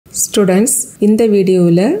Students, in the video,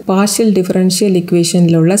 partial differential equation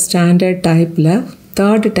standard type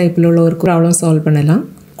third type problem solve பண்ணலாம்.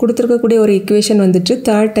 கொடுத்திருக்கக்கூடிய ஒரு equation வந்துட்டு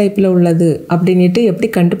third typeல உள்ளது அப்படினிட்டு எப்படி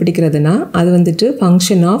கண்டுபிடிக்கிறதுனா அது வந்துட்டு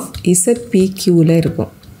function of zpq ல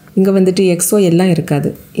இருக்கும். இங்க வந்துட்டு xy எல்லாம்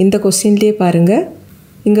இருக்காது. இந்த क्वेश्चनலயே பாருங்க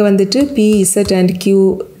இங்க வந்துட்டு p z and q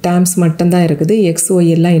terms மட்டும் தான் இருக்குது. xy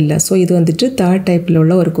எல்லாம் இல்ல. சோ இது வந்துட்டு third typeல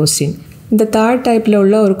உள்ள ஒரு क्वेश्चन. இந்த third typeல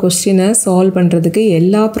உள்ள ஒரு क्वेश्चனை சால்வ் பண்றதுக்கு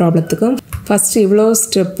எல்லா ப்ராப்ளத்துக்கும் ஃபர்ஸ்ட் இவ்ளோ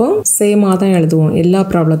ஸ்டெப்பும் சேமா தான் எழுதுவோம் எல்லா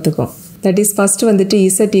ப்ராப்ளத்துக்கும். That is first வந்துட்டு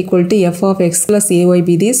z equal to f of x plus ay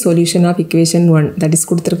be the solution of equation 1. That is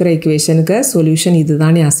கொடுத்திருக்கிற equationக்கு solution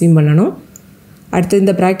இதுதானே அஸ்யூம் பண்ணணும். அடுத்து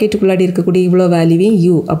இந்த பிராக்கெட்டுக்குள்ளாடி இருக்கக்கூடிய இவ்ளோ வேல்யூவையும்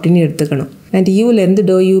u அப்படினு எடுத்துக்கணும். And u ல இருந்து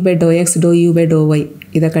dou u by dou x dou u by dou y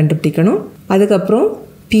இத கண்டுபிடிக்கணும். அதுக்கு அப்புறம்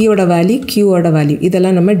p ஓட வேல்யூ q ஓட வேல்யூ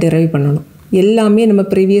இதெல்லாம் நம்ம டிரைவ் பண்ணணும். எல்லாமே நம்ம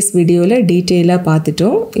previous வீடியோல டீடைலா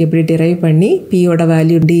பார்த்துட்டோம். எப்படி டிரைவ் பண்ணி p ஓட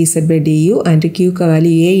value dz by du and q க்கு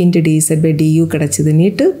value a into dz by du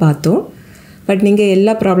கிடைச்சதுன்னுட்டு பார்த்தோம். பட் நீங்க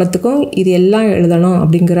எல்லா ப்ராப்ளத்துக்கும் இது எல்லாம் எழுதணும்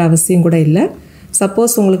அப்படிங்கற அவசியம் கூட இல்ல.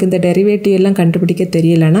 சப்போஸ் உங்களுக்கு இந்த டெரிவேட்டிவ் எல்லாம் கண்டுபிடிக்க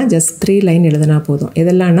தெரியலனா just 3 லைன் எழுதினா போதும்.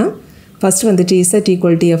 இதெல்லாம்னா ஃபர்ஸ்ட் வந்துட்டு z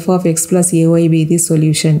equal to f of x plus ay be the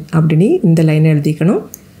solution அப்படினி இந்த லைன் எழுதிக்கணும்.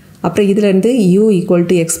 அப்புறம் இதில இருந்து u equal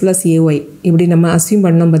to x plus ay இப்படி நம்ம அஸ்யூம்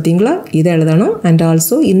பண்ணோம் பாத்தீங்களா இத எழுதணும் and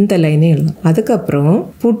also இந்த லைனை எழுதணும். அதுக்கு அப்புறம்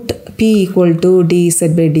put p equal to dz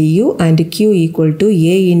by du and q equal to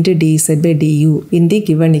a into dz by du in the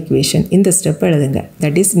given equation. இந்த ஸ்டெப் எழுதுங்க.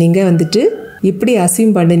 That is நீங்க வந்துட்டு இப்படி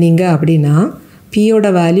அஸ்யூம் பண்ணுனீங்க அப்படினா p ஓட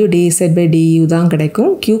வேல்யூ dz by du தான்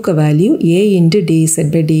கிடைக்கும். q க்கு value a into dz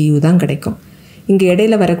by du தான் கிடைக்கும். இங்க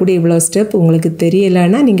இடையில வரக்கூடிய இவ்வளவு ஸ்டெப் உங்களுக்கு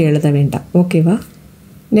தெரியலனா நீங்க எழுத வேண்டாம். ஓகேவா?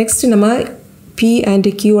 Next நம்ம p and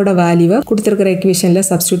q ஓட வேல்யூவை கொடுத்திருக்கிற equationல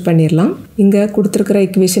சப்ஸ்டிட்யூட் பண்ணிரலாம். இங்க கொடுத்திருக்கிற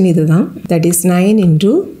equation இதுதான். That is 9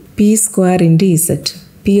 into p square into z.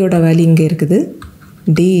 p ஓட வேல்யூ இங்க இருக்குது.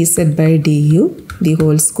 dz by du the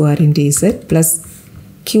whole square into z plus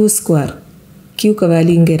q square. q க்கு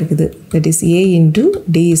வேல்யூ இங்க இருக்குது. That is a into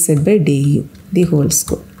dz by du the whole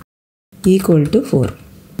square equal to 4.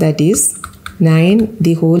 That is 9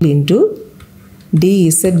 the whole into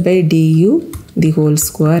dz by du the whole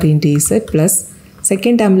square into z plus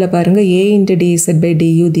second termல பாருங்க a into dz by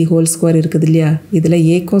du the whole square இருக்குது இல்லையா இதுல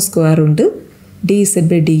a க்கும் square உண்டு dz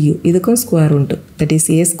by du இதுக்கும் square உண்டு that is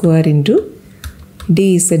a square into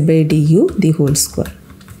dz by du the whole square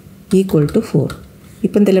equal to 4.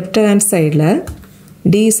 இப்போ இந்த left hand sideல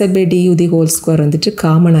dz by du the whole square வந்துட்டு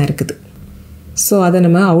காமனா இருக்குது. சோ அத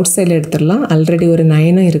நம்ம அவுட் சைடுல எடுத்துறலாம். ஆல்ரெடி ஒரு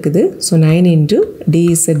 9 இருக்குது. So 9 into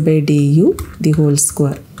dz by du the whole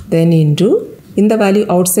square then into இந்த வேல்யூ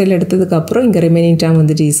அவுட் சைடுல எடுத்ததுக்கு அப்புறம் இங்க ரிமைனிங் டேர்ம்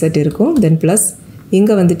வந்து dz இருக்கும் then plus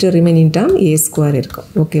இங்க வந்துட்டு ரிமைனிங் டேர்ம் a ஸ்கொயர் இருக்கும்.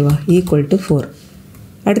 ஓகேவா? equal to 4.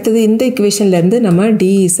 அடுத்து இந்த ஈக்குவேஷன்ல இருந்து நம்ம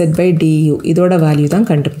dz by du இதோட வேல்யூ தான்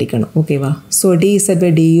கண்டுபிடிக்கணும். ஓகேவா? So dz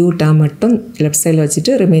by du term மட்டும் லெஃப்ட் சைடுல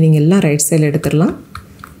வச்சிட்டு ரிமைனிங் எல்லாம் ரைட் சைடுல எடுத்துறலாம்.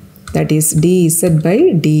 That is dz by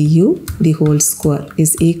du the whole square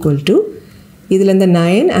is equal to இதில இந்த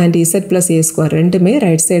 9 and z plus a square ரெண்டுமே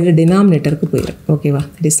ரைட் சைடு டினாமினேட்டருக்கு போயிடும். ஓகேவா?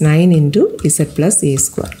 It is 9 into z plus a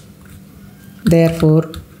square. Therefore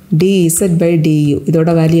dz by du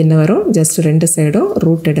இதோட value என்ன வரும்? Just ரெண்டு சைடும்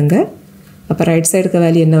ரூட் எடுங்க. அப்ப ரைட் சைடுக்கு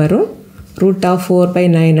வேல்யூ என்ன வரும்? root of 4 by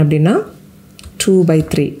 9 அப்படினா 2 by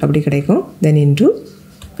 3 அப்படி கிடைக்கும். Then into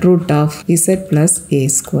root of z plus a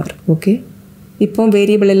square. Okay? இப்போ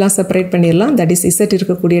வேரியபிள் எல்லாம் செப்பரேட் பண்ணிரலாம். That is z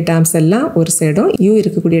இருக்கக்கூடிய டேர்ம்ஸ் எல்லாம் ஒரு சைடும் u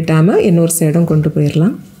இருக்கக்கூடிய டேர்மை இன்னொரு சைடும் கொண்டு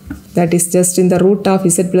போயிரலாம். That is just இந்த root of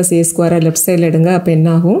z plus a square left சைடுல எடுங்க. அப்ப என்ன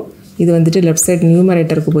ஆகும்? இது வந்துட்டு லெஃப்ட் சைடு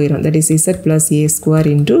நியூமரேட்டருக்கு போயிடும். That is z plus a square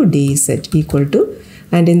into dz equal to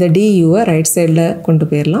and இந்த du ரைட் சைடுல கொண்டு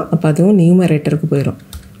போயிரலாம். அப்ப அதுவும் நியூமரேட்டருக்கு போயிடும்.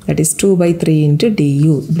 That is 2 by 3 into du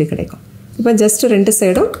இப்படி கிடைக்கும். இப்போ ஜஸ்ட் ரெண்டு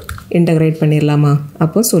சைடும் இன்டகிரேட் பண்ணிரலாமா?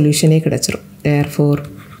 அப்போ சொல்யூஷனே கிடைச்சிரும். Therefore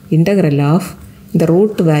integral of இந்த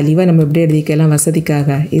ரூட் வேல்யூவை நம்ம எப்படி எழுதிக்கலாம்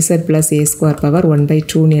வசதிக்காக z plus a square power 1 by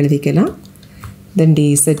 2 னு எழுதிக்கலாம். Then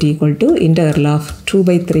dz equal to integral of 2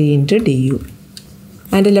 by 3 into du.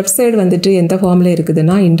 And left side வந்துட்டு எந்த ஃபார்முலா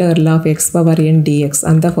இருக்குதுன்னா integral of x power n dx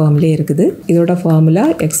அந்த ஃபார்முலா இருக்குது. இதோட formula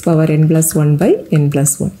x power n plus 1 by n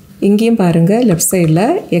plus 1. இங்கேயும் பாருங்க லெஃப்ட் சைடுல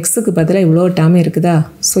x க்கு பதிலா இவ்ளோ டேர்ம் இருக்குதா?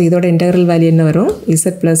 சோ இதோட இன்டெகிரல் வேல்யூ என்ன வரும்?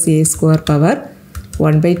 z plus a square power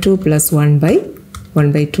 1 by 2 plus 1 by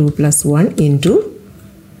 1 by 2 plus 1 into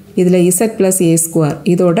இதில z plus a square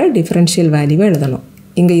இதோட டிஃபரன்ஷியல் வேல்யூவை எழுதணும்.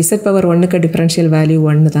 இங்க z power 1 க்கு டிஃபரன்ஷியல் வேல்யூ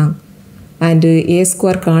 1 தான். and a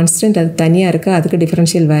square constant அது தனியா இருக்கு அதுக்கு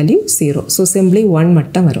டிஃபரன்ஷியல் வேல்யூ 0. so simply 1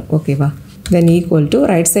 மட்டும் வரும். ஓகேவா? then equal to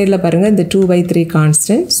right sideல பாருங்க இந்த 2 by 3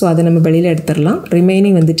 constant. so அதை நம்ம வெளியில எடுத்துறலாம்.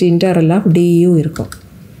 remaining வந்துட்டு integral of du இருக்கும்.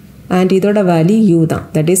 அண்ட் இதோட வேல்யூ u தான்.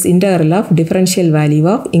 That is integral of differential value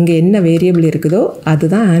of இங்கே என்ன வேரியபிள் இருக்குதோ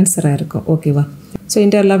அதுதான் ஆன்சராக இருக்கும். ஓகேவா? So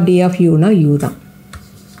integral of d of uனா u தான்.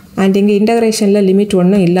 அண்ட் இங்கே இன்டகிரேஷனில் லிமிட்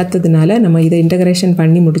ஒன்றும் இல்லாததுனால நம்ம இதை இன்டகிரேஷன்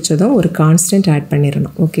பண்ணி முடித்ததும் ஒரு கான்ஸ்டன்ட் ஆட்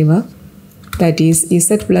பண்ணிடணும். ஓகேவா? That is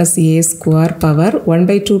z plus a square power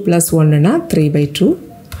 1/2 plus 1னா 3/2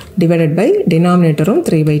 divided by denominator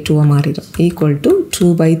 3/2 மாறிடும் equal to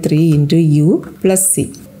 2/3 into u plus c.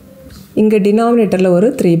 இங்கே denominatorல ஒரு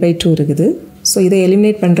 3/2 இருக்குது. ஸோ இதை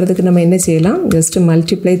எலிமினேட் பண்ணுறதுக்கு நம்ம என்ன செய்யலாம்? Just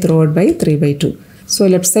multiply through out by 3/2. So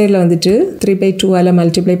left சைடில் வந்துட்டு 3/2ஆல்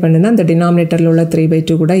மல்டிப்ளை பண்ணுனா அந்த டினாமினேட்டரில் உள்ள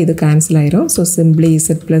 3/2 கூட இது கேன்சல் ஆயிரும். So simply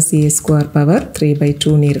z plus a square power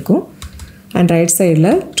 3/2ன்னு இருக்கும். அண்ட் ரைட்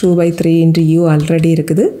சைடில் 2/3 into u ஆல்ரெடி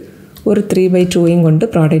இருக்குது. ஒரு 3/2ஐயும் கொண்டு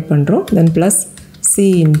ப்ராடக்ட் பண்ணுறோம். தென் ப்ளஸ் c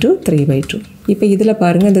into 3/2. இப்போ இதில்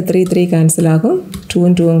பாருங்கள் இந்த 3 கேன்சல் ஆகும்,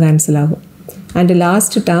 2 கேன்சல் ஆகும். அண்ட்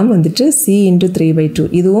லாஸ்ட் டேர்ம் வந்துட்டு c into 3/2.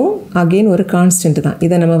 இதுவும் அகெயின் ஒரு கான்ஸ்டன்ட் தான்.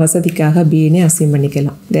 இதை நம்ம வசதிக்காக bன்னு அசீம்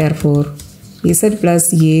பண்ணிக்கலாம். Therefore z plus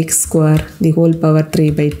a square the whole power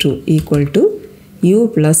 3/2 equal to u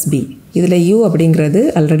plus b. இதில் u அப்படிங்கிறது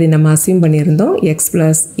ஆல்ரெடி நம்ம அசீம் பண்ணியிருந்தோம், x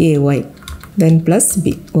ப்ளஸ் ay தென் ப்ளஸ்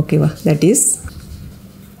b. ஓகேவா? தட் இஸ்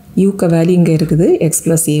யூக்கு வேல்யூ இங்கே இருக்குது, எக்ஸ்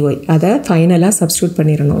ப்ளஸ் ay. அதை ஃபைனலாக சப்ஸ்டியூட்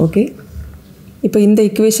பண்ணிடணும். ஓகே, இப்போ இந்த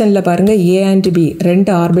இக்குவேஷனில் பாருங்கள் a அண்ட் b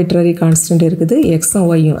ரெண்டு ஆர்பிட்ரரி கான்ஸ்டன்ட் இருக்குது, எக்ஸும்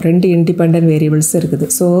ஒய்யும் ரெண்டு இண்டிபெண்டன்ட் வேரியபிள்ஸ் இருக்குது.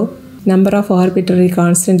 So number of arbitrary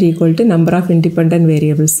constant equal to number of independent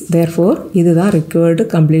variables. Therefore இதுதான் ரிக்வயர்டு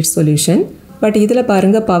கம்ப்ளீட் சொல்யூஷன். பட் இதில்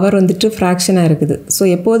பாருங்கள் பவர் வந்துட்டு ஃப்ராக்ஷனாக இருக்குது. ஸோ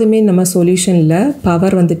எப்போதுமே நம்ம சொல்யூஷனில்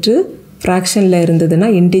பவர் வந்துட்டு ஃப்ராக்ஷனில் இருந்ததுன்னா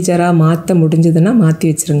இன்டிஜராக மாற்ற முடிஞ்சதுன்னா மாற்றி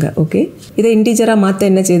வச்சுருங்க. ஓகே, இதை இன்டிஜராக மாற்ற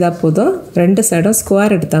என்ன செய்தால் போதும்? ரெண்டு சைடும்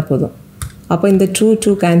ஸ்கொயர் எடுத்தால் போதும். அப்போ இந்த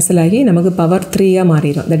 2 கேன்சல் ஆகி நமக்கு பவர் 3ஆக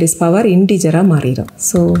மாறிடும். தட் இஸ் பவர் இன்டிஜராக மாறிடும்.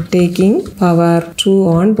 So taking power 2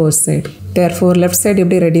 on both side. Therefore left side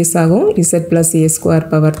எப்படி ரெடியூஸ் ஆகும்? z plus a square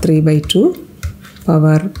power 3/2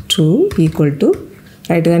 power 2 equal to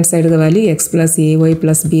right hand side value x plus ay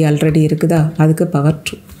plus b already இருக்குதா, அதுக்கு power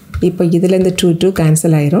 2. இப்போ இதுலேருந்து 2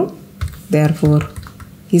 cancel ஆயிரும். Therefore,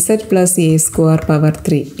 z plus a square power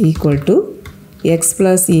 3 equal to x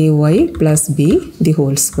plus ay plus b the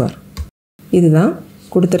whole square. இதுதான்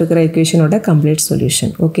கொடுத்திருக்கிற equationோட complete solution.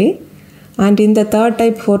 Okay, and இந்த third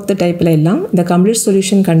type fourth டைப்பில் எல்லாம் இந்த கம்ப்ளீட்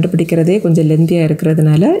சொல்யூஷன் கண்டுபிடிக்கிறதே கொஞ்சம் லெந்தியாக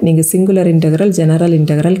இருக்கிறதுனால நீங்கள் சிங்குலர் இன்டெக்ரல் ஜெனரல்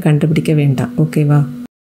இன்டெக்ரல் கண்டுபிடிக்க வேண்டாம். ஓகேவா?